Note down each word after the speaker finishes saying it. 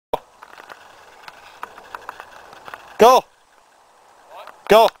Go!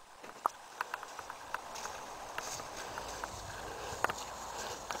 Go!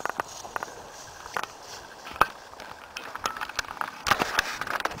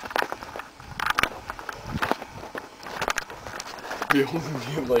 We only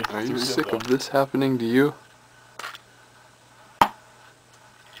need like Are you sick of this happening to you?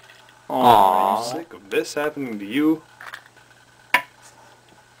 Are you sick of this happening to you?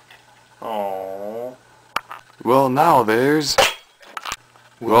 Aww. Well now there's...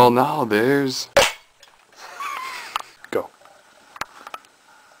 Go.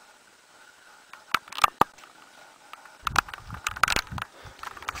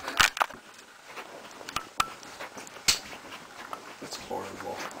 That's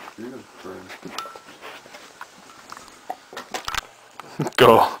horrible. You're gonna burn.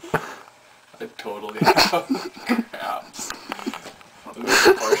 Go. I totally have cramps. I'm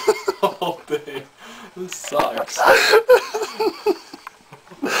gonna party all day. This sucks.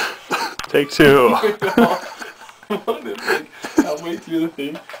 Take two. Like, halfway through the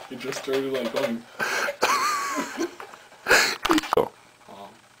thing, it just started like going. Go.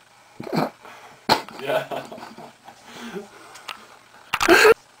 Yeah.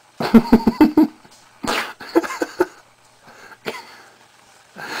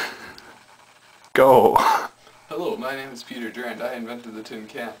 Go. Hello, my name is Peter Durand. I invented the tin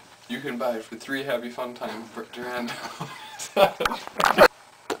can. You can buy it for 3 happy fun time Durand. Okay,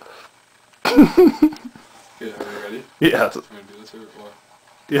 are we ready? Yes. I'm gonna do this or what?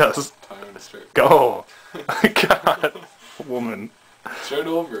 Yes. Time to start. Go. God. Woman. Start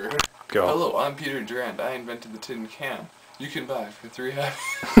over. Go. Hello, I'm Peter Durand. I invented the tin can. You can buy it for 3 happy...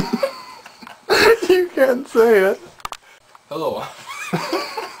 You can't say it. Hello.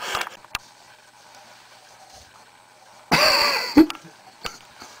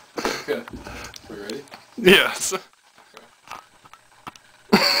 Okay. Are we ready? Yes.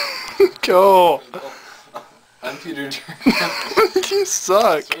 Go. I'm Peter Durand. You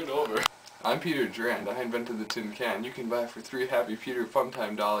suck. Start over. I'm Peter Durand. I invented the tin can. You can buy it for 3 happy Peter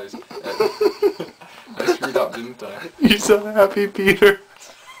Funtime dollars. I screwed up, didn't I? You so happy, Peter.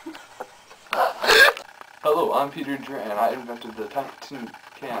 Hello, I'm Peter Durand. I invented the tin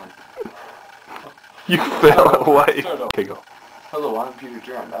can. You fell away. Okay, go. Hello, I'm Peter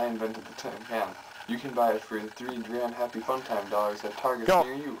Durand. I invented the tin can. You can buy it for 3 Durand Happy Funtime dollars at Targets Go.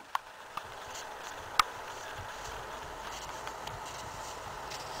 near you.